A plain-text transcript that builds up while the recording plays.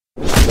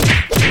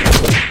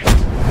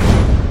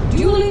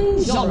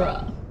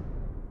genre.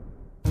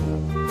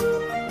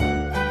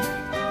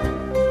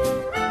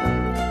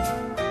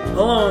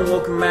 Hello and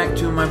welcome back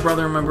to My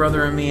Brother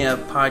and Me, a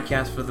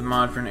podcast for the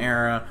modern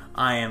era.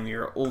 I am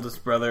your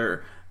oldest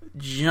brother,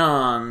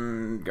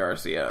 John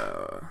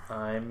Garcia.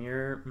 I'm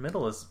your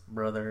middleest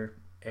brother,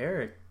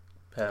 Eric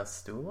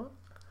Pastula.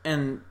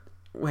 And,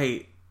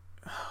 wait,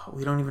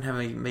 we don't even have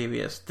a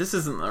babyist. This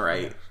isn't the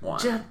right one.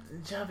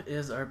 Jeb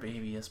is our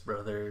babyest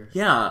brother.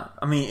 Yeah,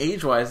 I mean,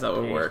 age-wise that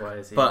would work.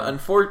 Yeah.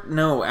 But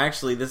no,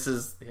 actually, this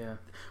is... Yeah.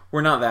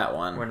 We're not that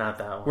one. We're not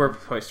that one. We're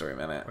Toy Story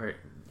Minute.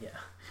 Yeah.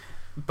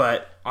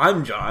 But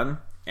I'm John,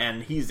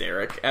 and he's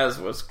Eric, as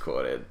was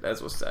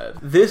said.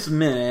 This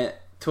minute,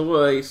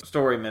 Toy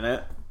Story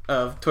Minute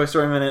of Toy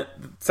Story Minute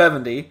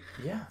 70,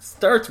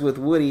 starts with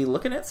Woody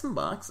looking at some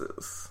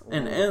boxes,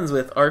 and ends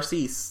with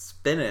RC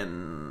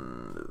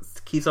spinning.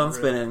 Keeps on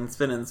spinning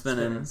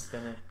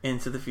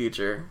into the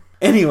future.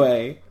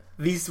 Anyway,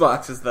 these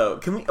boxes, though,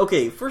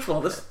 first of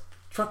all, this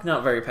truck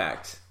not very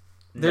packed.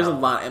 There's a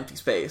lot of empty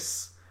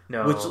space.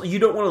 No. Which you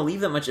don't want to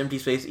leave that much empty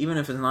space, even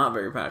if it's not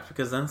very packed,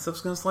 because then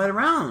stuff's going to slide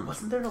around.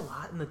 Wasn't there a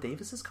lot in the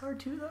Davis's car,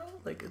 too, though?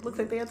 Like, it looked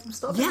like they had some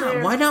stuff in there.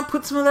 Yeah, why not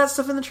put some of that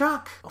stuff in the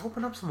truck?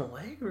 Open up some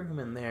leg room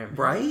in there, man.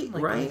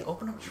 Right.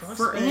 Open up trunk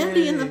for space.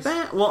 Andy in the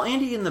back. Well,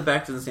 Andy in the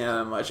back doesn't see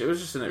that much. It was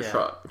just in their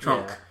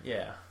trunk.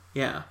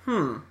 Yeah.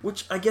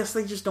 Which, I guess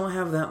they just don't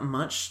have that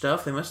much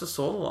stuff. They must have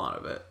sold a lot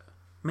of it.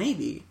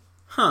 Maybe.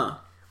 Huh.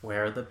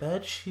 Where are the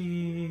bed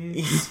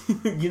sheets?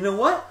 You know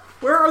what?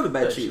 Where are the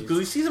bed sheets? Because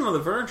we see some of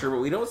the furniture, but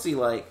we don't see,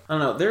 I don't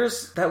know,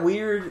 there's that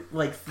weird,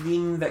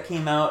 thing that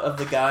came out of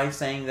the guy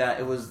saying that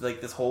it was,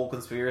 this whole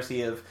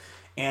conspiracy of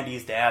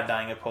Andy's dad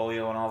dying of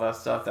polio and all that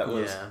stuff that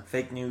was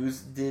fake news,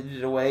 did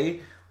it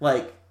away.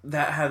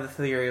 That had the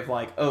theory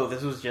of,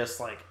 this was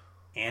just,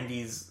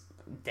 Andy's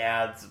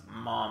dad's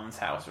mom's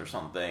house or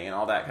something and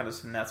all that kind of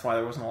stuff, and that's why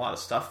there wasn't a lot of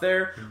stuff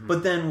there. Mm-hmm.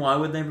 But then why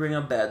would they bring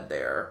a bed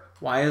there?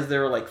 Why is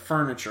there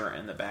furniture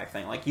in the back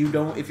thing?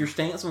 If you're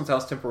staying at someone's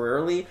house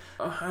temporarily,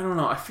 I don't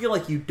know, I feel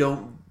like you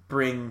don't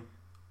bring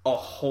a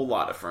whole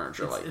lot of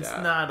furniture that. It's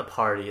not a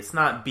party. It's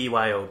not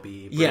BYOB.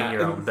 Bring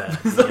your own bed.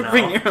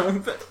 Bring your own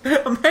bed.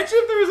 Imagine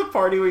if there was a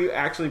party where you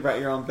actually brought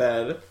your own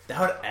bed. That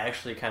would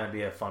actually kind of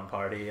be a fun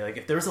party.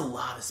 If there was a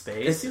lot of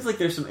space. It seems like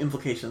there's some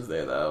implications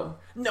there, though.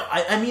 No,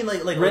 I mean,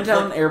 rent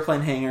out an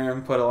airplane hangar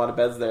and put a lot of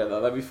beds there, though.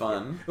 That'd be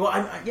fun. Well,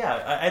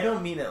 I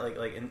don't mean it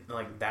in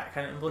that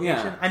kind of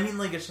implication. Yeah. I mean,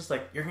 it's just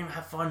you're gonna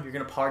have fun. You're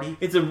gonna party.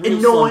 It's a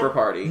real slumber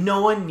party.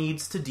 No one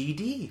needs to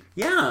DD.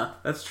 Yeah,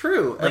 that's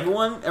true.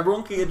 Everyone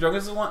can get drunk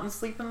as they want and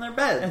sleep in their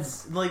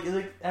beds.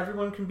 It's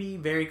everyone can be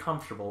very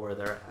comfortable where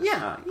they're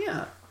at.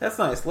 Yeah. That's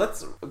nice.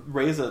 Let's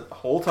raise a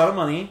whole ton of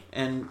money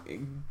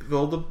and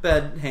build a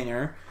bed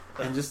hanger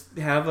and just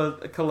have a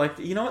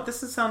collective. You know what?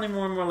 This is sounding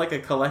more and more like a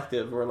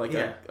collective or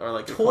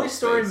a Toy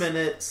Story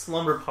Minute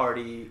slumber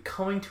party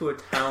coming to a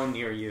town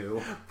near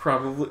you.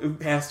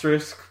 Probably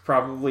asterisk.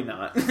 Probably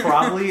not.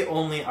 Probably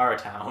only our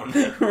town.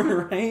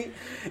 Right.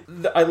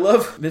 I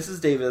love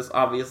Mrs. Davis.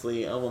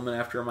 Obviously, a woman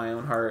after my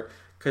own heart.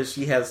 Because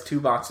she has 2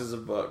 boxes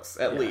of books,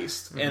 at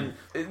least. Mm-hmm.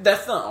 And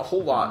that's not a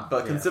whole lot,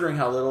 but considering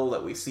how little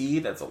that we see,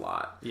 that's a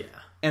lot. Yeah.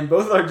 And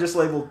both are just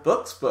labeled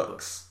books.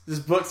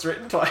 Just books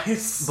written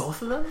twice.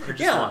 Both of them? Or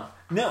just one?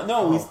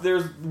 No.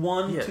 There's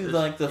one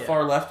to the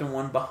far left and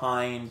one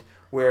behind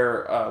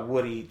where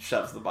Woody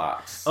shoves the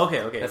box.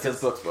 Okay. That says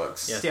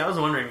books. Yeah. See, I was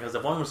wondering, because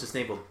if one was just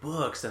labeled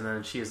books, and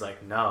then she was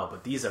like, no,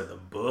 but these are the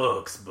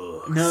books.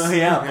 No,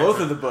 yeah, both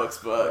of the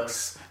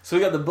books. So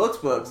we got the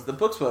books, and the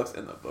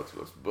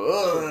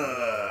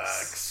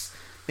books.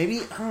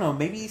 Maybe, I don't know,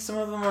 maybe some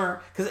of them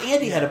are... Because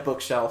Andy had a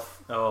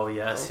bookshelf. Oh,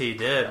 yes, he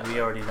did.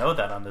 We already know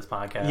that on this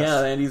podcast.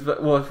 Yeah, Andy's...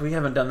 Well, if we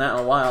haven't done that in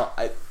a while,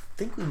 I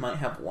think we might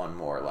have one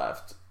more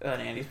left.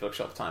 Andy's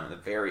bookshelf time at the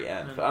very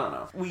end. But I don't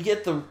know. We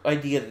get the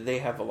idea that they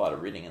have a lot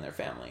of reading in their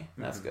family.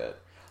 And that's good.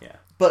 Yeah.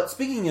 But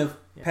speaking of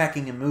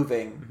packing and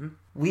moving,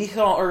 we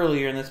saw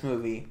earlier in this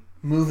movie,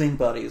 moving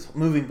buddies,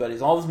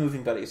 all this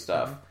moving buddy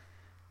stuff.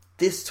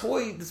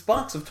 Mm-hmm. This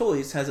box of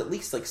toys has at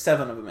least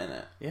 7 of them in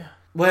it. Yeah.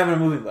 What happened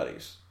to moving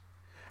buddies?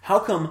 How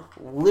come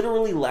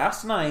literally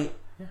last night,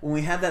 when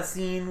we had that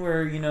scene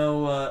where,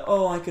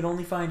 I could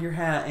only find your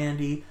hat,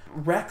 Andy,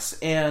 Rex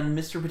and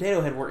Mr.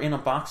 Potato Head were in a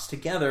box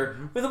together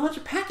with a bunch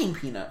of packing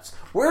peanuts.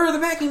 Where are the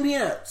packing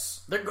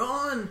peanuts? They're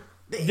gone.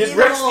 They ate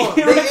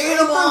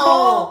them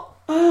all.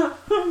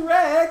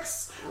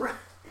 Rex!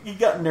 He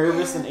got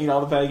nervous and ate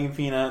all the packing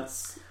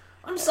peanuts.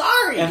 I'm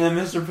sorry. And then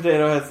Mr.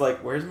 Potato Head's like,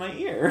 where's my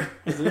ear?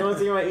 Has anyone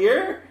seen my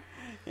ear?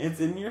 It's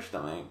in your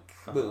stomach.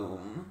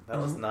 Boom. That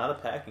was not a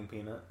packing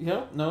peanut.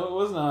 Yep, no, it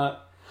was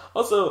not.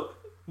 Also,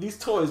 these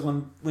toys,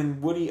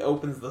 when Woody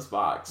opens this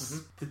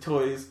box, the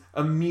toys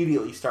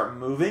immediately start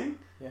moving.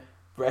 Yeah.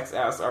 Rex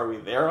asks, are we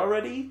there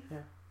already?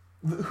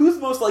 Yeah. Who's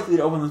most likely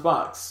to open this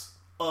box?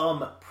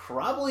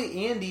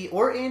 Probably Andy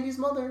or Andy's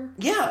mother.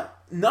 Yeah,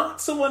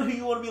 not someone who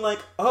you want to be like,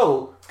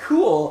 oh,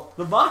 cool,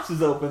 the box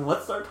is open,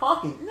 let's start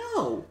talking.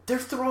 No. They're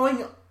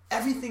throwing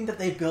everything that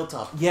they built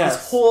up. Yes.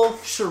 This whole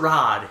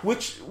charade.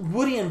 Which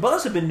Woody and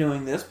Buzz have been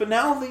doing this, but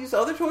now these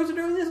other toys are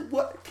doing this.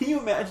 What can you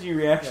imagine your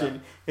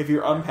reaction if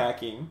you're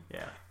unpacking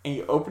and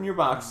you open your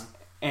box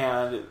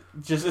and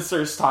just it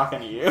starts talking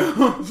to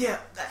you? Yeah,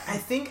 I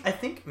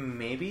think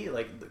maybe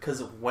like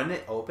because when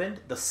it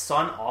opened, the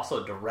sun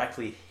also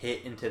directly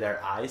hit into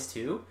their eyes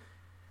too.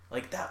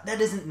 Like that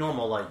isn't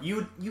normal light.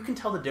 You can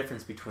tell the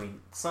difference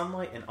between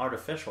sunlight and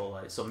artificial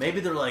light. So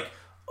maybe they're like,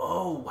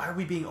 oh, why are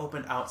we being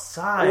opened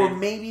outside? Or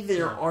maybe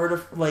they're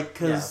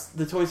because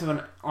the toys have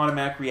an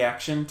automatic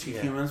reaction to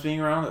humans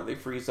being around that they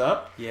freeze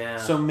up. Yeah.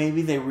 So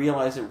maybe they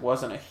realized it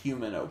wasn't a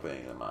human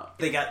opening them up.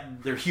 They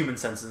got their human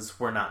senses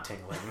were not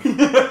tingling.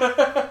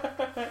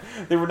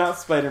 They were not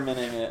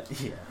Spider-Man-ing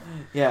it. Yeah.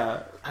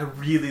 Yeah. I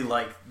really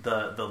like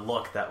the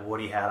look that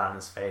Woody had on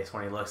his face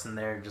when he looks in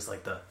there. Just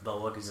like the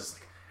look is just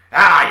like,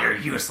 you're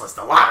useless,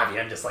 the lot of you,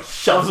 and just like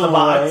shoves the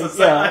box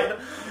aside.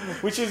 Yeah.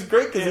 Which is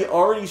great because he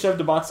already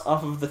shoved a box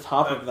off of the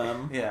top of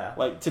them. Yeah.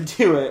 Like, to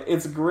do it,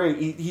 it's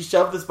great. He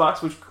shoved this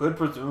box which could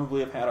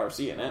presumably have had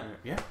RC in it.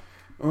 Yeah.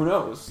 Who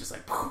knows? Just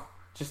like,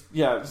 just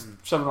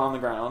shove it on the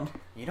ground.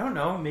 You don't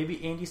know.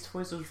 Maybe Andy's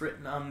Toys was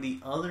written on the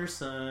other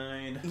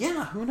side.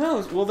 Yeah, who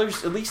knows? Well,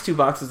 there's at least 2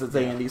 boxes that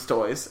say Andy's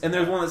Toys, and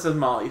there's one that says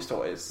Molly's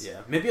Toys.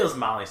 Yeah, maybe it was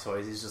Molly's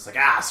Toys. He's just like,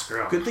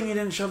 screw him. Good thing he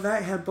didn't shove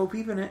that. He had Bo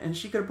Peep in it, and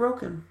she could have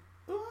broken.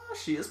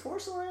 She is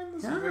porcelain.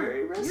 This is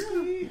very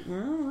risky.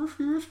 Yeah,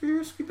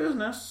 risky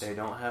business. They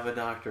don't have a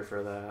doctor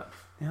for that.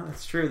 Yeah,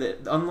 that's true. That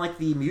unlike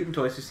the Mutant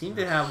Toys, who seem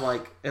to have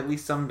like at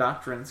least some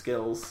doctrine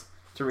skills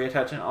to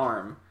reattach an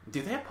arm.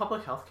 Do they have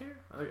public health care?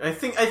 I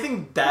think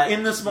that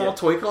in the small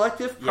toy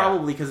collective,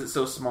 probably because it's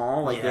so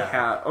small. Like they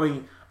have. I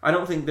mean, I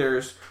don't think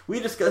there's. We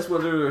discussed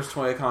whether there's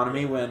toy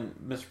economy when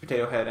Mr.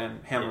 Potato Head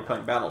and Ham were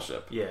playing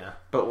Battleship. Yeah,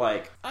 but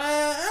like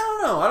I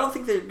don't know. I don't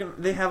think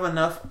they have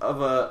enough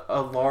of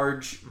a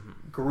large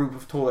group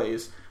of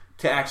toys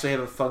to actually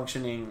have a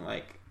functioning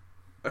like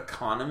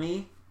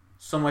economy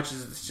so much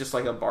as it's just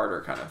like a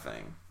barter kind of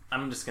thing.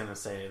 I'm just gonna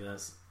say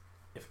this: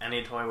 if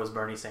any toy was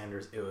Bernie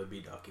Sanders, it would be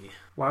Ducky.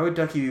 Why would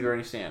Ducky be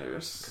Bernie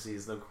Sanders? Because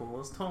he's the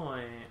coolest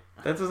toy.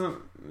 That doesn't.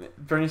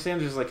 Bernie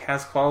Sanders like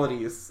has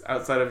qualities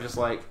outside of just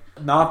like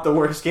not the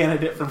worst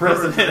candidate for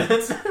president.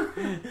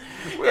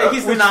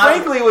 Which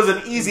frankly was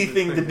an easy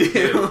thing to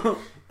do.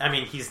 I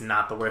mean, he's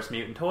not the worst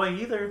mutant toy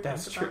either.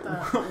 That's true.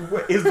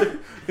 That.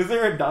 Is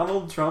there a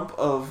Donald Trump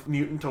of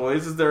mutant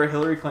toys? Is there a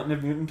Hillary Clinton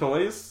of mutant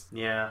toys?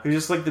 Yeah. Who's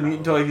just like the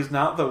mutant toy who's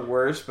not the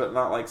worst, but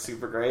not like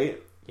super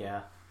great?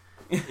 Yeah.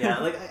 Yeah,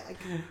 like...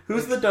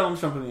 Who's the Donald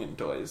Trump of mutant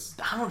toys?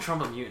 Donald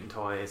Trump of mutant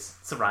toys.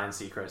 It's a Ryan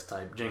Seacrest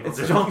type. Jingle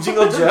Joe.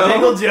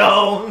 Jingle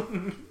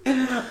Joe.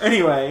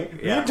 Anyway,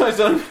 mutant toys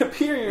don't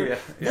appear here.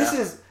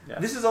 Yeah.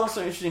 This is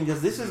also interesting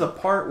because this is a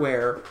part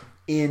where...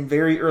 in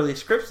very early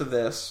scripts of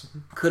this,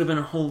 could have been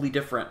wholly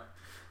different.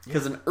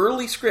 Because an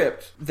early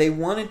script, they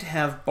wanted to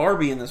have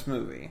Barbie in this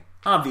movie.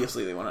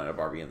 Obviously, they wanted a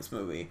Barbie in this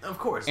movie. Of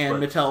course.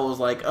 And Mattel was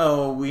like,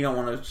 oh, we don't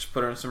want to just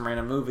put her in some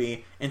random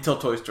movie until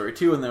Toy Story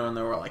 2. And then when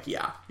they were like,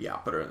 yeah,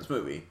 put her in this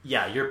movie.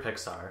 Yeah, you're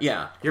Pixar.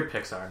 Yeah. You're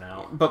Pixar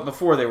now. But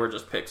before they were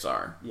just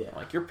Pixar. Yeah.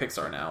 Like, you're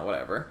Pixar now,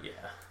 whatever. Yeah.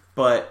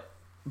 But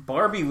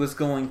Barbie was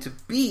going to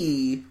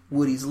be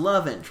Woody's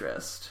love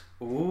interest.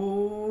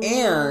 Ooh.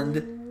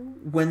 And...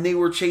 when they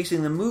were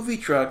chasing the movie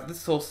truck,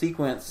 this whole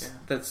sequence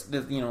that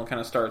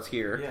kind of starts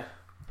here. Yeah.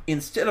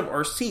 Instead of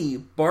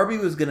RC, Barbie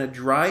was going to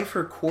drive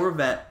her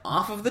Corvette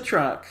off of the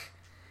truck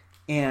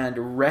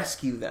and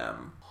rescue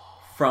them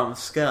from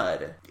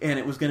Scud. And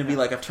it was going to be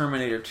like a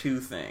Terminator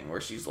 2 thing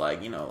where she's like,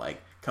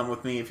 come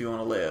with me if you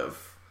want to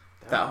live.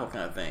 That whole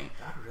kind of thing.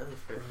 That really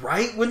fit.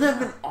 Right? Wouldn't that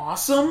have been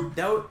awesome?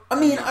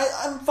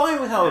 I'm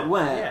fine with how it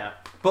went. Yeah.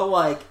 But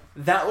like...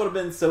 that would have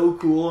been so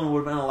cool and would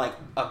have been like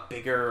a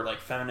bigger like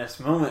feminist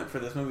moment for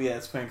this movie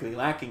that's frankly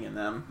lacking in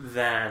them.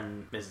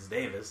 Than Mrs.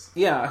 Davis.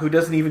 Yeah, who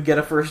doesn't even get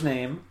a first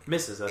name.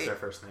 Mrs. That's her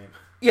first name.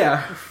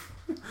 Yeah.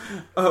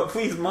 Oh,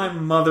 please, my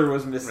mother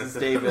was Mrs.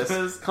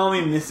 Davis. Call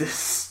me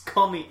Mrs.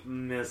 Call me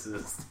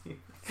Mrs.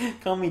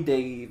 Call me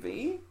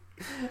Davy.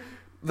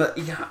 But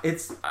yeah,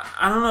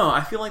 I don't know. I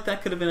feel like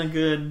that could have been a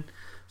good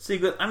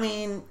sequence. I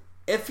mean,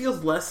 it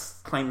feels less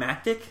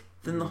climactic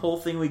than the whole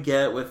thing we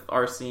get with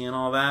RC and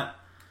all that.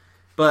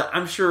 But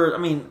I'm sure,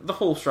 the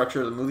whole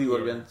structure of the movie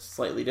would have been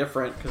slightly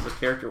different because the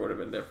character would have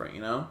been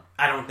different,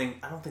 I don't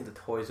think the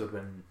toys would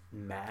have been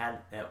mad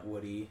at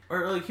Woody,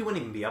 or like he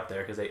wouldn't even be up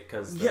there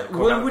because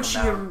when would she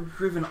have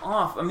driven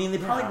off? They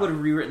probably would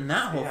have rewritten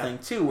that whole thing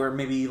too, where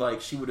maybe like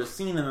she would have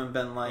seen them and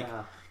been like.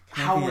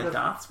 How would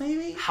dots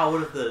maybe? How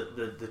would have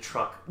the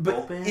truck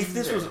opened? If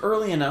this was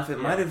early enough, it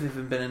might have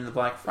even been in the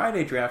Black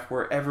Friday draft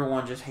where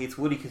everyone just hates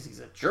Woody because he's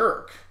a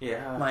jerk.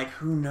 Yeah. Like,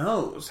 who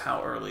knows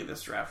how early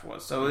this draft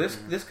was. So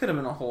this could have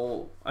been a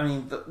whole...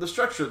 the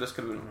structure of this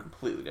could have been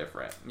completely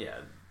different. Yeah.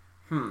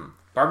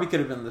 Barbie could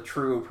have been the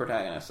true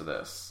protagonist of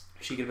this.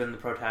 She could have been the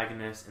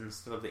protagonist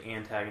instead of the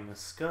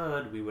antagonist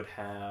Scud. We would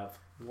have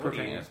Woody.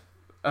 Protagonist.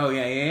 Oh,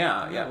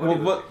 yeah. Well,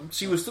 but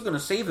she was still going to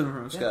save him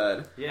from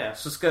Scud. Yeah.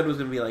 So Scud was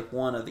going to be like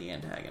one of the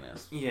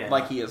antagonists. Yeah.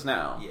 Like he is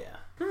now. Yeah.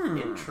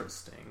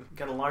 Interesting.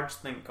 Got a large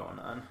think going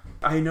on.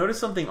 I noticed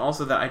something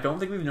also that I don't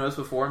think we've noticed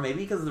before, maybe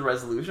because the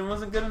resolution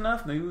wasn't good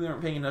enough, maybe we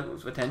weren't paying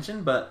enough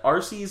attention, but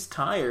RC's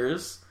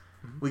tires,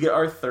 we get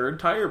our third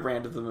tire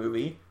brand of the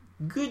movie,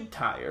 Good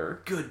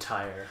Tire. Good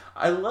Tire.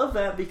 I love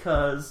that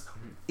because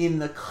in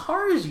the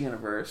Cars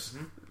universe,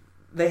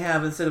 they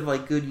have, instead of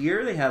like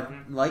Goodyear, they have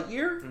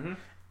Lightyear.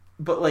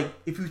 But like,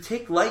 if you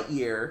take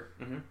Lightyear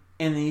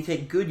and then you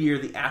take Goodyear,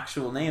 the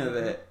actual name of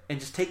it, and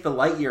just take the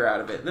Lightyear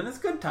out of it, then it's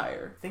Good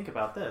Tire. Think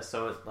about this.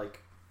 So it's like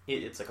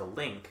a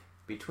link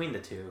between the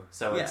two.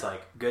 So it's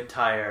like Good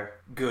Tire,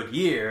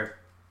 Goodyear,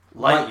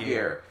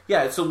 Lightyear.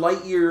 Yeah, so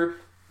Lightyear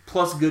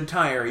plus Good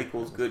Tire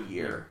equals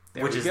Goodyear.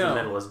 Which is the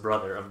middleest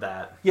brother of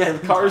that. Yeah,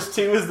 the Cars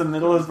 2 is the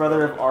middleest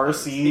brother of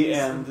RC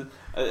and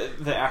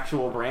the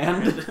actual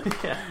brand.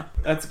 Yeah.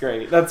 That's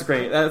great. That's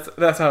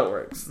how it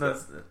works.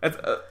 That's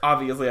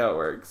obviously how it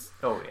works.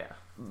 Oh, yeah.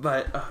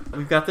 But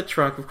we've got the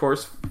truck, of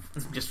course,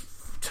 just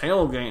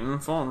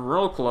tailgating, falling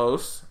real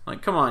close.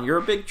 Like, come on, you're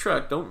a big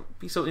truck. Don't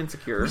be so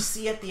insecure. We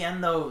see at the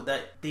end, though,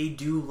 that they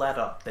do let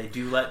up. They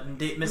do let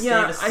Miss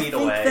Davis speed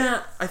away.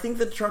 I think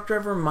the truck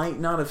driver might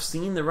not have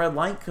seen the red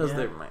light because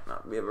they might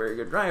not be a very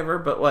good driver,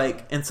 but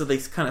like, and so they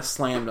kind of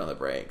slammed on the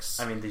brakes.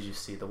 I mean, did you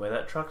see the way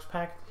that truck's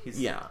packed?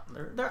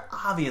 They're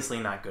obviously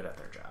not good at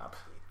their job.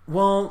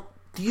 Well,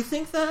 do you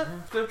think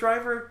that the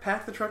driver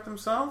packed the truck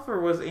himself, or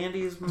was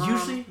Andy's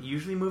mom?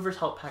 Usually movers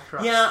help pack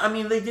trucks. Yeah, I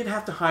mean, they did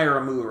have to hire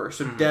a mover,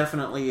 so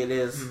definitely it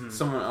is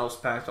someone else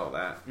packed all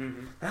that.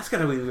 That's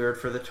gotta be weird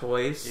for the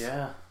toys.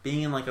 Yeah.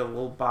 Being in like a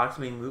little box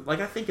being moved. Like,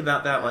 I think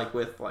about that like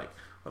with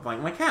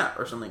my cat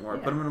or something, where I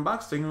put him in a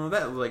box, taking him with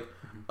that. It was like,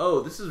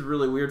 oh, this is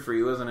really weird for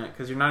you, isn't it?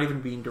 Because you're not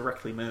even being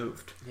directly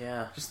moved.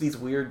 Yeah. Just these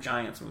weird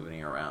giants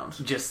moving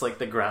around. Just like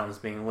the ground is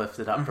being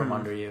lifted up from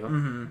under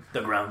you.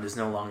 The ground is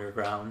no longer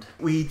ground.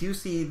 We do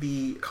see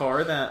the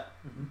car that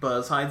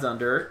Buzz hides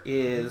under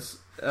is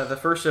the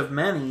first of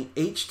many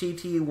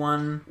HTT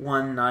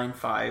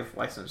 1195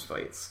 license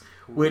plates.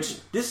 Which,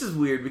 this is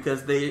weird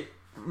because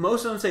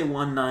most of them say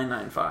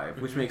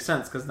 1995, which makes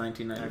sense because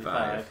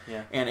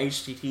 1995. And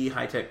HTT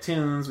High Tech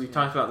Tunes. We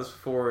talked about this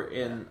before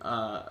in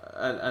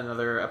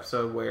another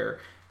episode where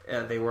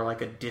they were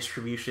like a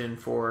distribution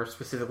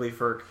specifically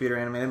for computer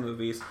animated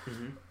movies.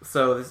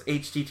 So this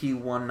HTT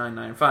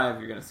 1995,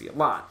 you're going to see a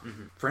lot.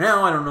 For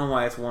now, I don't know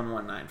why it's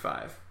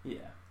 1195. Yeah.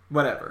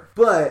 Whatever.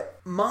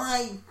 But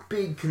my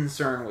big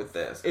concern with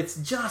this, it's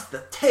just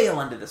the tail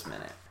end of this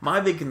minute. My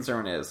big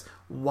concern is,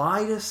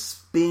 why does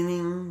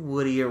spinning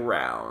Woody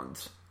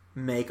around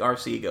make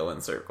RC go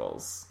in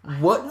circles?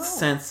 What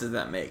sense does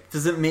that make?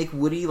 Does it make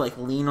Woody like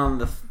lean on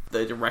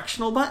the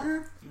directional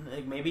button?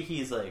 Like, maybe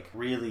he's like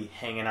really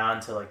hanging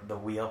on to like the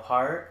wheel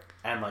part,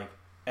 and like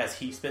as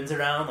he spins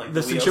around, like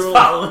the wheels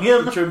following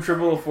him. The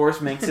centrifugal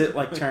force makes it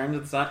like turn to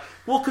the side.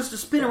 Well, because to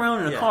spin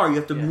around in a car, you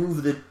have to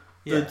move the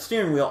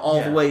steering wheel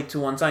all the way to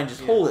one side and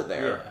just hold it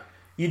there. Yeah.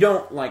 You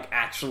don't like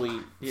actually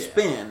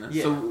spin.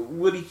 Yeah. So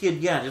Woody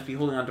could just be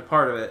holding on to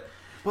part of it.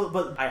 Well,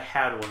 but I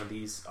had one of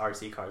these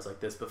RC cars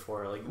like this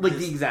before, like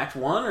the exact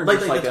one, or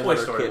just like the Toy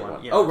Story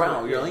one. Yeah, oh,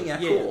 wow, really? Yeah,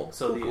 cool.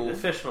 So cool. The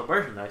official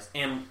merchandise,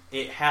 and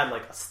it had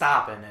like a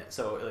stop in it,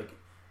 so like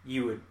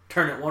you would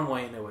turn it one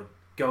way and it would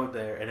go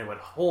there, and it would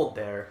hold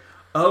there.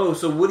 Oh,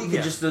 so Woody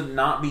could just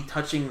not be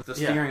touching the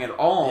steering at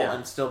all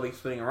and still be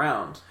spinning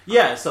around.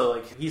 Yeah, so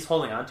like he's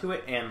holding onto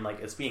it, and like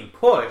it's being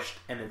pushed,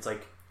 and it's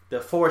like the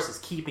force is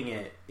keeping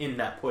it in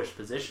that push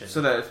position.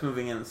 So that it's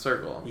moving in the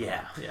circle.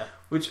 Yeah.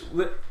 Which,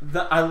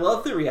 I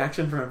love the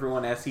reaction from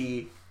everyone as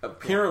he,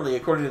 apparently,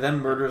 according to them,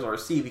 murders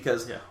RC,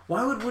 because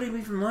why would Woody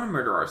even want to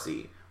murder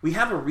RC? We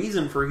have a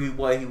reason for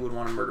why he would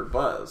want to murder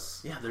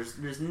Buzz. Yeah,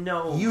 there's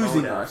no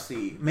using motive.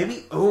 RC.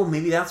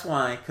 Maybe that's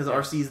why, because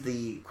RC's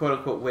the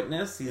quote-unquote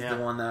witness. He's the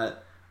one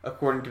that,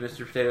 according to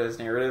Mr. Potato's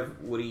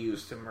narrative, Woody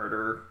used to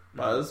murder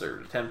Buzz,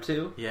 or attempt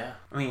to. Yeah.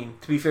 I mean,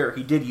 to be fair,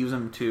 he did use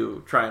him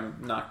to try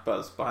and knock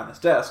Buzz behind his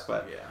desk,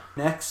 but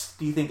next,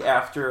 do you think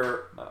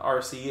after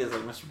RC is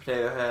like Mr.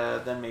 Potato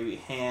Head, then maybe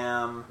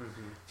Ham,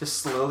 just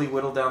slowly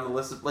whittle down the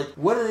list of, like,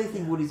 what do they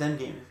think Woody's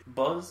endgame is?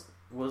 Buzz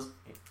was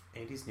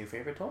Andy's new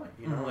favorite toy,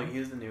 you know, like he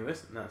was the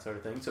newest and that sort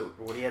of thing, so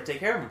Woody had to take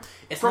care of him.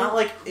 It's not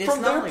like...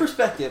 From their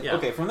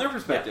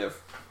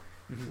perspective,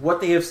 what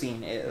they have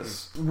seen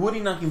is Woody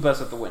knocking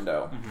Buzz out the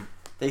window.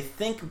 They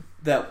think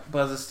that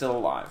Buzz is still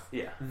alive.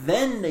 Yeah.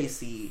 Then they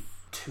see,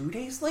 2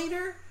 days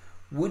later,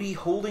 Woody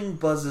holding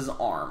Buzz's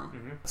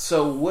arm.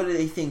 So what do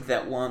they think,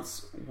 that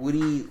once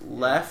Woody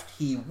left,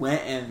 he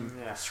went and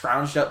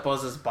scrounged up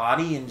Buzz's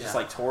body and just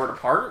like tore it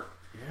apart?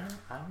 Yeah,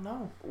 I don't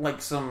know.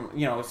 Like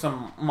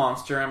some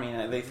monster. I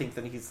mean, they think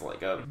that he's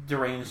like a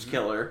deranged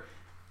killer.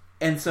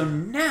 And so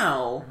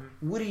now,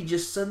 Woody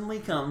just suddenly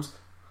comes,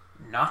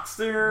 knocks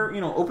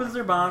opens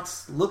their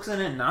box, looks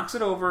in it, knocks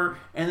it over,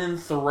 and then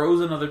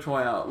throws another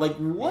toy out. Like,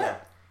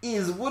 what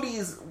is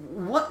Woody's...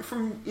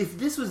 If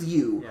this was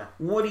you,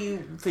 what do you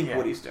think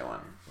Woody's doing?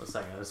 One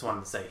second, I just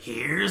wanted to say,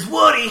 here's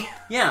Woody!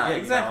 Yeah,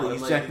 exactly.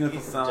 He's Jack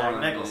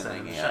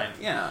Nicholson.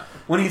 Yeah.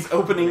 When he's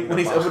opening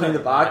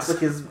the box, like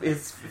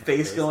his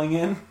face going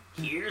in.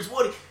 Here's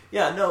Woody.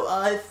 Yeah, no,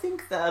 I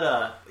think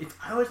that if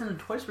I was in a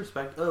toy's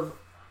perspective,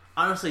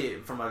 honestly,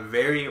 from a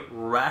very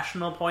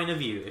rational point of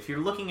view, if you're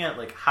looking at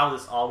like how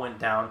this all went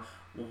down,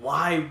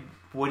 why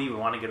would you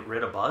want to get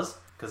rid of Buzz?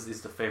 Because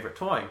he's the favorite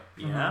toy.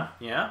 Yeah,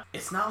 yeah.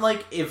 It's not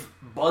like if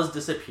Buzz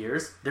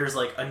disappears, there's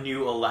like a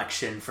new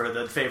election for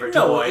the favorite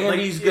toy. And like,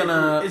 he's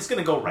gonna it's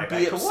gonna go right be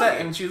back to upset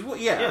Woody. and choose.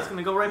 Yeah, it's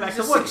gonna go right back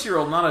to He's a Woody.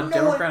 6-year-old, not a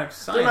democratic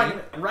society.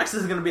 Rex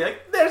is gonna be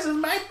like, "This is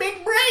my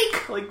big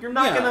break." Like you're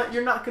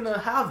not gonna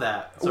have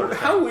that. Sort of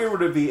How thing. weird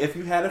would it be if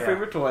you had a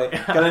favorite toy,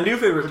 got a new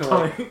favorite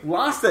toy,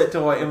 lost that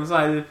toy, and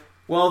decided,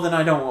 well, then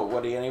I don't want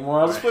Woody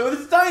anymore. I'll just play with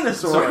his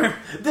dinosaur.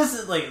 This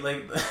is like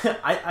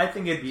I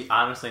think it'd be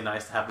honestly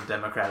nice to have a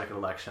democratic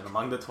election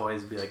among the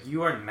toys. Be like,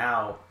 you are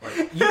now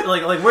like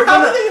we're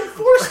How gonna do they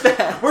enforce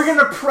that? we're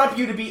gonna prep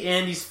you to be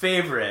Andy's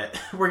favorite.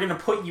 We're gonna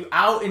put you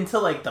out into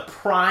like the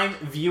prime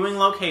viewing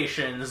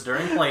locations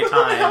during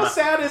playtime. How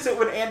sad is it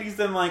when Andy's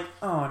then like,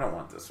 oh, I don't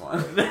want this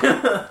one.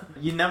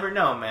 You never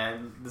know,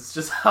 man. It's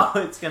just how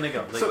it's gonna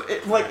go.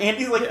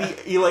 Andy's like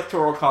the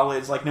electoral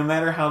college. Like no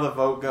matter how the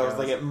vote goes,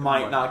 like it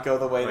might not go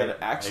the way that it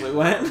actually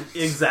went.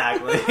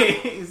 Exactly.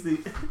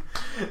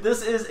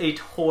 This is a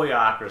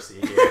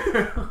toyocracy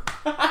here.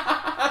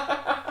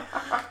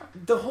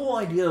 The whole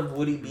idea of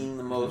Woody being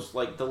the most,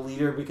 like, the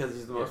leader because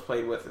he's the most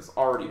played with is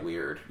already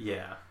weird.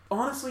 Yeah.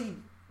 Honestly,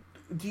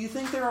 do you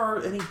think there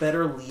are any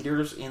better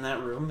leaders in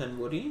that room than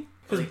Woody?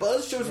 Because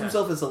Buzz shows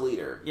himself as a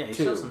leader, he too.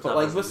 shows himself But,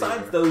 like, as a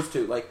besides leader. those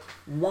two, like,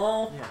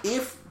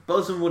 if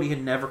Buzz and Woody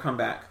had never come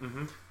back,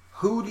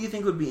 who do you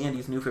think would be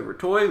Andy's new favorite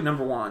toy,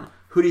 number one?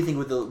 Who do you think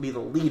would be the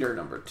leader,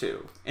 number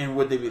two? And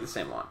would they be the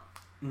same one?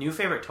 New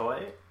favorite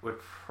toy?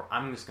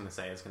 I'm just going to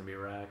say it's going to be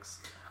Rex.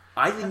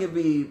 I think it'd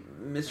be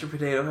Mr.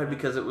 Potato Head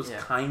because it was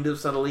kind of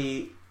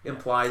subtly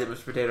implied that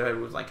Mr. Potato Head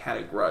was, like, had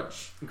a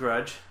grudge.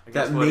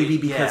 That maybe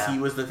because he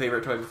was the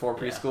favorite toy before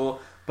preschool.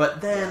 But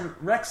then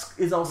Rex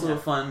is also a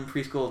fun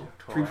preschool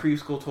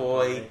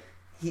toy.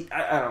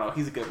 I don't know.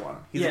 He's a good one.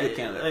 He's a good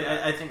candidate.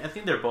 I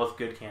think they're both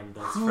good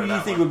candidates. Who do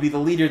you think would be the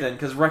leader then?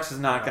 Because Rex is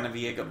not going to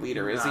be a good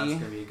leader, is he? He's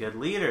going to be a good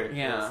leader.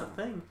 Yeah. That's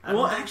the thing.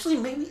 Well, actually,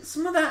 maybe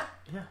some of that.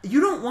 Yeah. You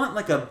don't want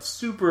like a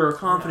super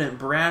confident,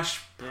 brash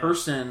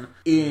person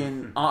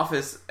in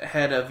office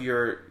head of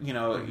your,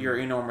 your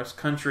enormous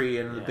country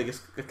and the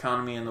biggest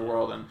economy in the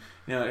world, and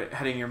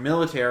heading your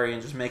military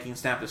and just making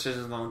snap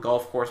decisions on the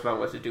golf course about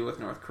what to do with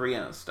North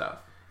Korea and stuff.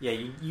 Yeah,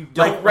 you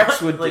don't like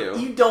Rex would do.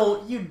 You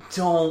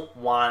don't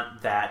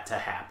want that to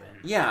happen.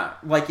 Yeah,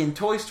 like in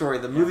Toy Story,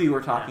 the movie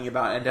we're talking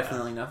about, and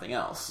definitely nothing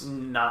else.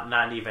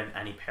 Not even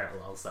any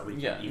parallels that we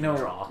can even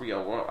draw.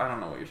 Well, I don't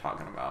know what you're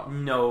talking about.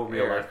 No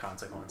real life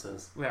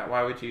consequences. Yeah,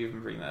 why would you even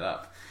bring that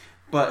up?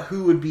 But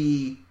who would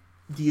be?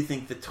 Do you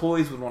think the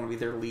toys would want to be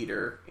their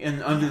leader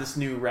under this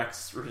new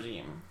Rex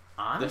regime?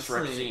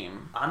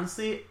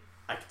 Honestly,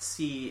 I could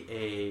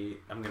see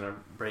I'm gonna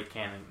break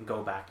canon and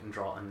go back and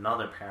draw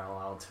another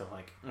parallel to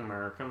like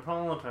American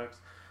politics.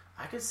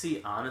 I could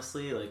see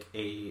honestly like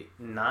a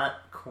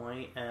not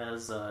quite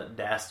as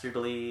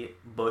dastardly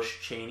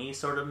Bush Cheney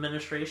sort of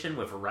administration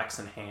with Rex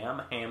and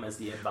Ham. Ham as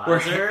the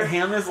advisor. Where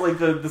Ham is like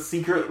the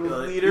secret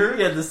leader.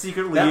 Yeah, the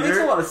secret leader. That makes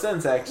a lot of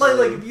sense actually.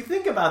 Like if you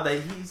think about that,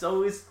 he's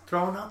always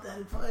throwing out that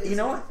advice. You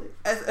know what?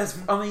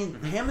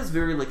 Ham is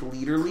very like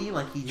leaderly.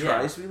 Like he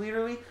tries to be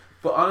leaderly.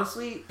 But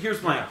honestly,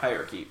 here's my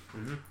hierarchy.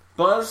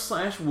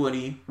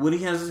 Buzz/Woody. Woody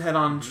has his head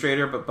on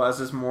straighter, but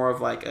Buzz is more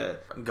of like a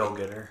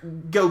go-getter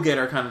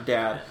kind of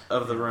dad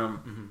of the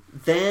room.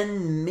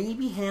 Then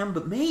maybe Ham,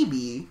 but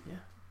maybe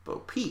Bo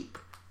Peep.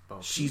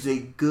 She's a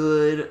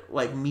good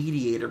like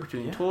mediator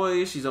between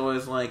toys. She's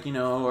always like,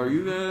 are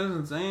you guys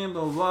insane?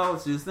 Blah blah blah.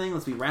 Let's do this thing.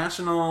 Let's be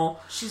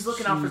rational. She's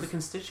looking out for the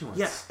constituents.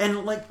 Yeah,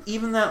 and like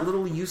even that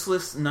little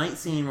useless night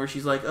scene where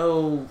she's like,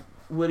 oh,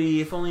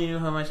 Woody, if only you knew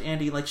how much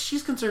Andy... Like,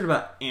 she's concerned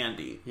about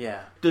Andy.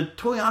 Yeah. The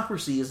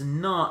toyocracy is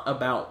not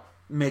about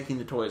making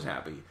the toys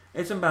happy.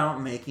 It's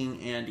about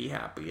making Andy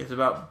happy. It's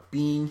about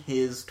being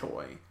his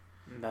toy.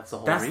 That's the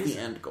whole reason. That's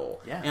the end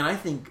goal. Yeah. And I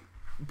think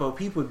Bo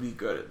Peep would be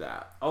good at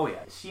that. Oh,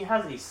 yeah. She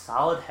has a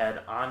solid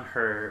head on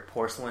her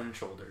porcelain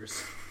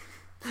shoulders.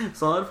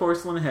 Solid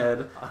porcelain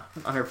head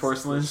on her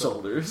porcelain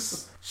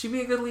shoulders. She'd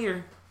be a good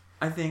leader,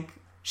 I think.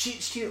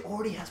 She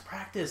already has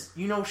practice,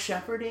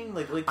 shepherding.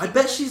 Like I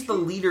bet she's the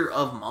leader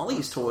of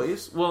Molly's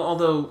toys. Well,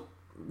 although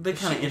they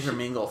kind of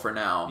intermingle for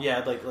now. Yeah,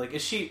 like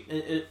is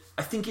she?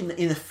 I think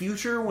in the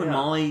future when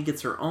Molly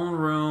gets her own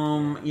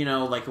room,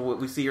 like what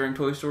we see her in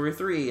Toy Story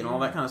 3 and all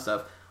that kind of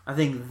stuff. I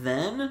think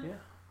then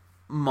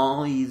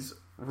Molly's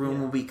room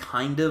will be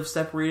kind of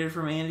separated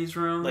from Andy's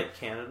room, like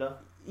Canada.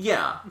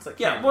 Yeah, it's like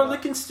Canada. Well, they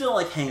can still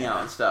like hang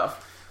out and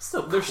stuff.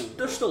 Still they're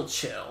still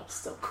chill.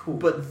 Still cool.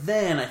 But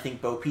then I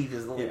think Bo Peep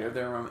is the leader of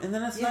their room. And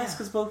then it's nice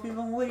because Bo Peep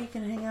and Woody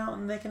can hang out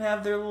and they can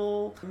have their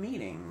little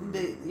meeting.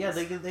 They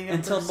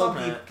until Bo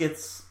Peep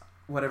gets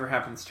whatever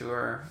happens to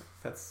her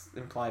that's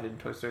implied in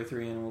Toy Story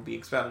 3 and will be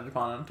expounded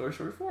upon in Toy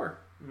Story 4.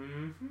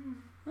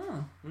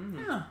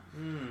 Yeah.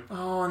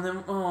 Oh,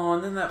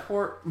 and then that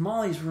poor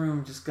Molly's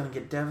room just gonna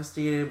get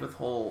devastated with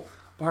whole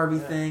Barbie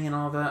thing and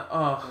all that.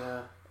 Oh.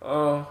 Yeah.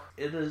 Oh,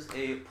 it's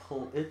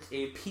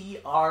a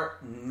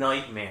PR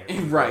nightmare.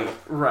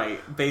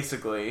 Right.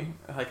 Basically,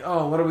 like,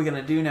 oh, what are we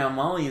gonna do now?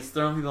 Molly is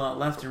throwing people out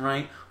left and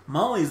right.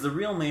 Molly's the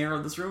real mayor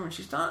of this room, and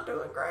she's not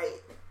doing great.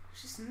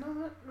 She's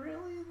not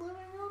really living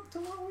up to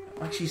what we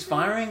want. Like, she's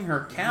firing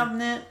her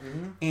cabinet,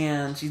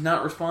 and she's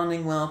not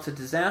responding well to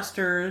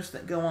disasters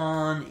that go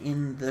on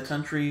in the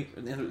country,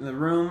 in the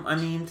room, I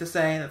mean to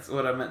say. That's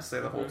what I meant to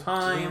say the whole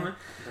time. Yeah.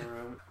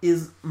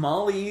 Is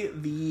Molly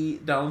the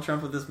Donald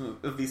Trump of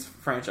this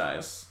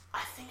franchise?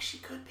 I think she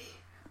could be.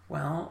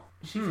 Well,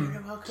 She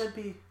very well could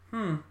be.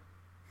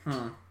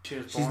 She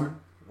was born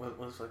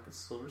with like a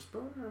silver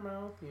spoon in her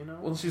mouth, you know?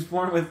 Well, she's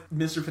born with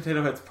Mr.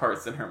 Potato Head's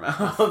parts in her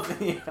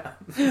mouth. Yeah.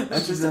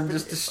 That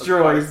just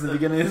destroys the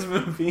beginning of this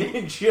movie.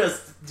 It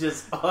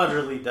just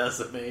utterly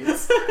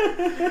decimates.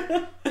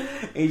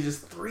 Ages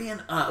 3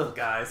 and up,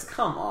 guys.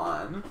 Come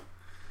on.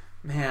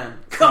 Man.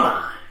 Come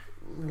on!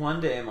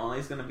 One day,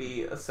 Molly's gonna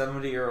be a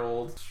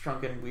 70-year-old,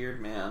 shrunken, weird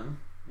man.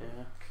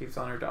 Yeah. Keeps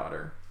on her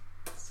daughter.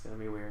 It's gonna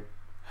be weird.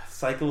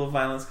 Cycle of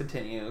violence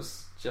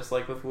continues. Just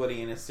like with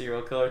Woody and his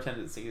serial killer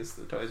tendencies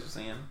the toys are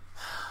seeing.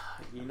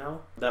 You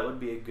know, that would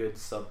be a good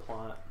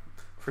subplot.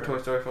 For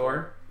Toy Story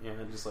 4? Yeah,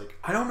 just like...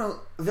 I don't know.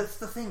 That's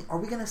the thing. Are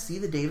we gonna see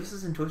the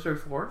Davises in Toy Story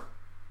 4?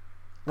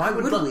 Why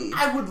would we?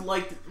 I would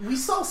like to... We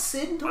saw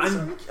Sid in Toy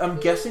Story. I'm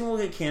guessing we'll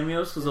get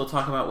cameos because they'll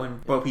talk about when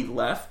Bo Peep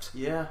left.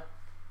 Yeah.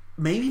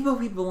 Maybe Bo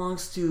Peep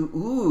belongs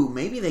to...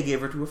 maybe they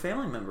gave her to a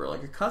family member,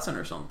 like a cousin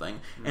or something.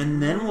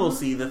 And then we'll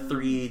see the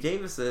 3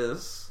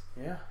 Davises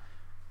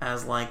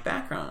as, like,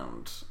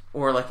 background.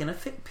 Or, like, in a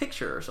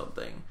picture or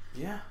something.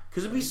 Yeah.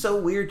 Because it'd be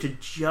so weird to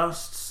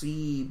just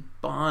see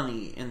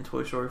Bonnie in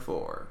Toy Story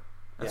 4.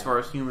 As far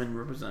as human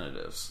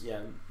representatives.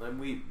 Yeah,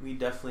 we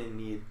definitely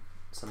need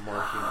some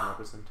more human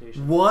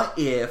representation. What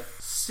if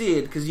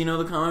Sid, because you know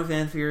the common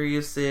fan theory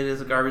is Sid is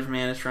a garbage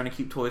man, is trying to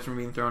keep toys from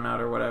being thrown out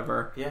or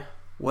whatever. Yeah.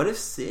 What if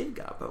Sid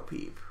got Bo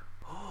Peep?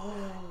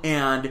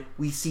 And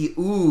we see,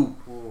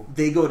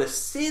 they go to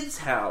Sid's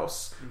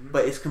house,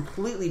 but it's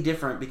completely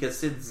different because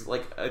Sid's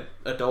like an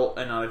adult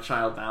and not a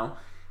child now.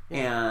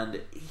 Yeah.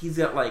 And he's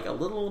got like a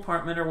little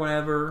apartment or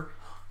whatever.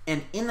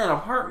 And in that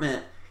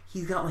apartment,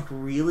 he's got like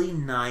really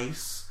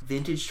nice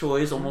vintage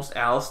toys, almost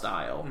Al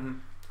style.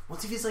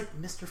 What if he's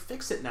like Mr.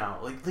 Fix-It now?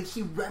 Like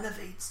he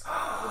renovates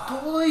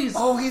toys.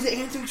 Oh, he's at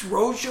Antiques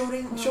Road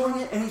showing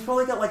it, and he's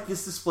probably got like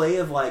this display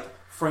of like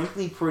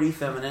frankly pretty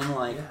feminine,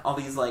 like all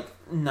these like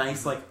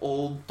nice like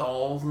old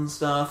dolls and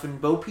stuff,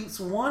 and Bo Peep's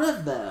one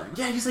of them.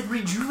 Yeah, he's like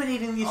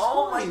rejuvenating these toys.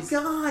 Oh my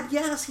god,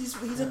 yes,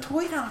 he's a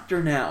toy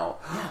doctor now.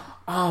 Yeah.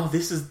 Oh,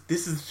 this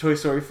is Toy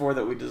Story 4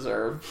 that we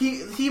deserve.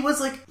 He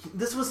was like,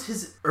 this was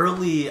his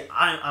early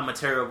I'm a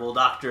terrible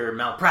doctor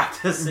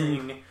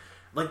malpracticing.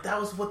 Like, that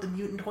was what the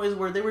mutant toys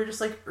were. They were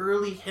just, like,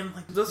 early him,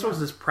 like... This was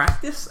his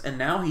practice, and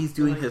now he's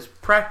doing his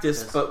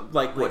practice, but,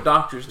 like, what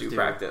doctors do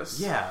practice.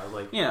 Yeah,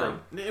 like,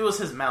 it was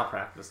his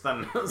malpractice,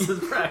 then it was his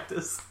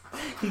practice.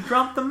 He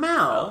dropped the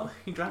mal.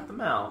 He dropped the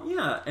mal.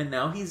 Yeah, and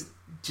now he's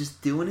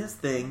just doing his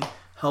thing,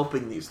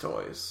 helping these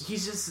toys.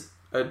 He's just...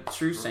 A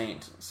true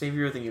saint.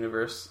 Savior of the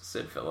universe,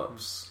 Sid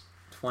Phillips.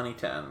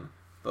 2010.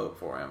 Vote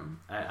for him.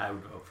 I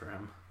would vote for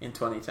him. In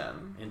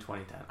 2010. In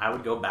 2010. I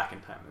would go back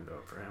in time and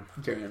vote for him.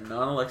 During a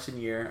non-election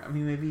year. I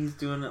mean, maybe he's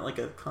doing it like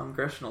a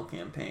congressional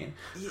campaign.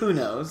 Who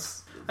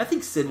knows? I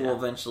think Sid will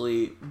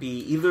eventually be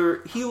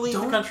either... He'll lead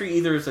the country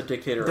either as a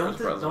dictator or as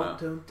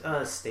president.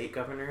 Don't state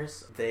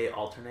governors, they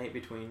alternate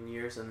between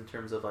years in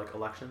terms of, like,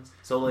 elections?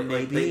 So, like,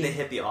 maybe. they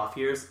hit the off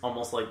years,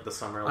 almost like the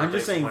Summer Olympics. I'm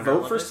just saying,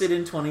 vote for Sid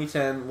in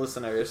 2010,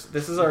 listeners.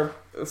 This is our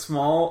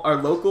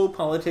local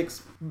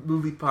politics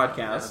movie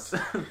podcast.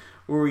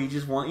 Where we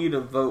just want you to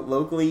vote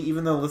locally,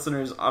 even though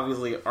listeners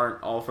obviously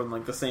aren't all from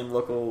like the same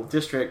local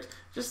district.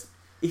 Just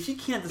if you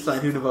can't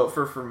decide who to vote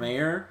for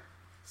mayor,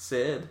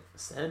 Sid,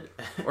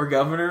 or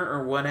governor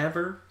or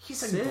whatever, he's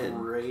Sid.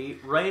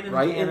 Great, right in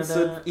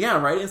Canada.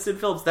 Right in Sid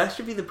Phillips. That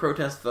should be the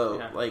protest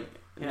vote.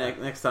 Yeah.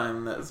 Next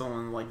time that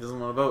someone like doesn't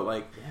want to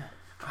vote,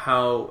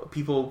 how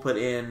people put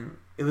in.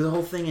 It was a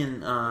whole thing in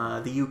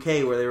the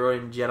UK where they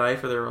wrote in Jedi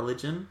for their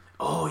religion.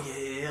 Oh,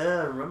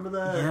 yeah, remember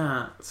that?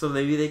 Yeah, so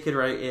maybe they could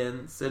write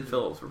in Sid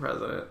Phillips for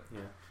president.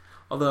 Yeah.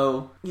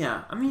 Although,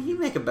 I mean, he'd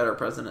make a better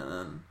president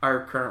than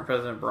our current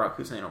president, Barack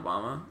Hussein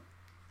Obama.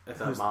 I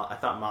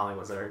thought Molly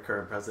was our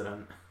current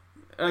president.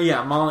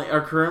 Molly, our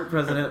current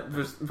president,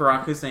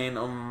 Barack Hussein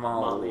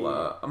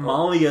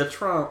Amalia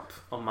Trump.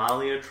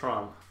 Amalia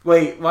Trump.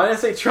 Wait, why did I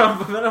say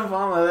Trump? I meant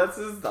Obama. That's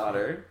his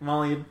daughter.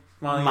 Molly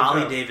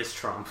Davis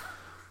Trump.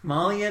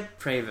 Malia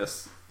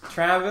Travis.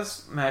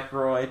 Travis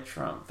McRoy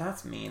Trump.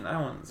 That's mean.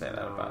 I wouldn't say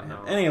that about him.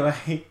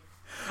 Anyway,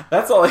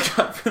 that's all I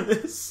got for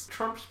this.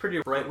 Trump's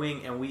pretty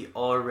right-wing, and we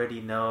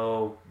already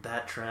know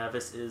that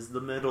Travis is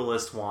the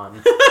middlest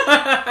one.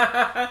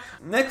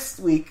 Next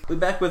week, we're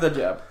back with a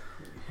Jeb.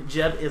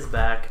 Jeb is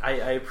back. I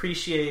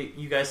appreciate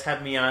you guys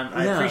having me on.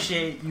 I Yeah.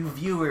 appreciate you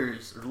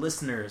viewers, or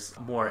listeners,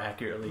 more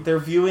accurately. They're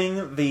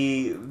viewing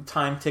the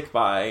time tick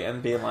by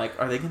and being like,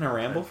 are they going to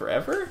ramble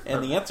forever?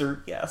 And the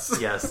answer, yes.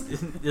 Yes.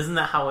 Isn't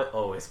that how it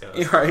always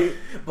goes? Right?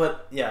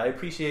 But yeah, I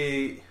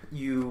appreciate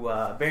you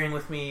bearing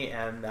with me,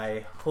 and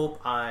I hope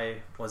I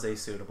was a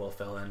suitable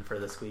fill-in for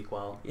this week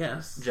while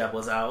Yes. Jeb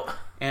was out.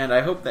 And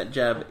I hope that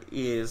Jeb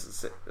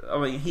is, I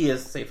mean, he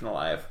is safe and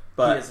alive. He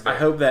But is very- I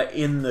hope that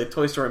in the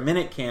Toy Story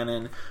Minute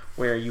canon,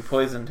 where you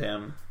poisoned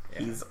him,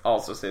 he's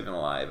also safe and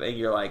alive. And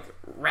you're like,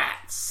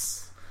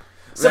 rats.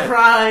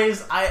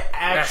 Surprise! I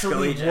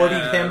actually Rascally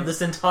woodied Jeb. him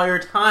this entire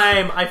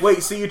time.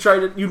 Wait, so you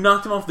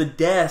knocked him off the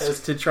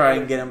desk to try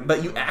and get him,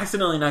 but you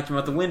accidentally knocked him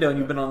out the window and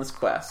you've been on this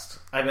quest.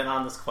 I've been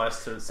on this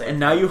quest to save And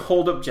now you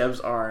hold up Jeb's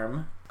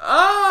arm.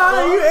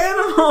 Ah, you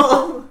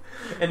animal!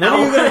 And When now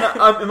are you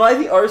gonna, am I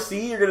the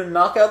RC? You're gonna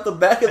knock out the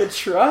back of the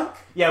truck?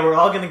 yeah, we're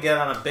all gonna get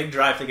on a big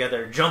drive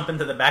together, jump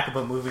into the back of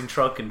a moving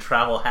truck, and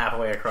travel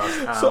halfway across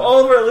town. So all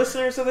of our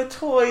listeners are the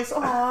toys.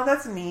 Aw,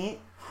 that's neat.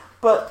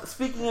 But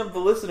speaking of the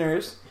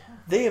listeners,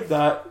 they have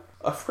got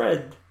a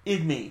friend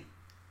in me.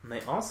 And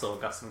they also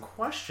got some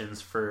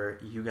questions for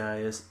you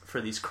guys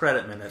for these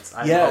credit minutes.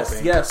 I'm Yes,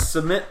 hoping. yes.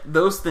 Submit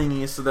those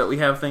thingies so that we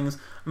have things.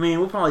 I mean,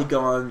 we'll probably go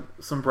on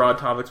some broad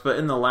topics, but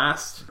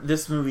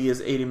this movie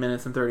is 80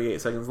 minutes and 38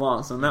 seconds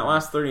long. So in that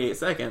last 38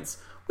 seconds,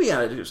 we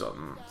gotta do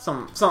something.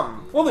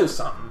 Something. We'll do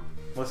something,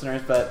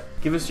 listeners. But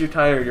give us your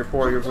tired, your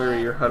poor, your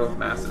weary, your huddled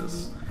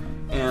masses.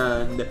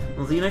 And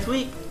we'll see you next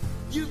week.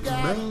 You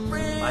got a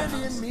Bye.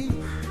 friend in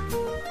me.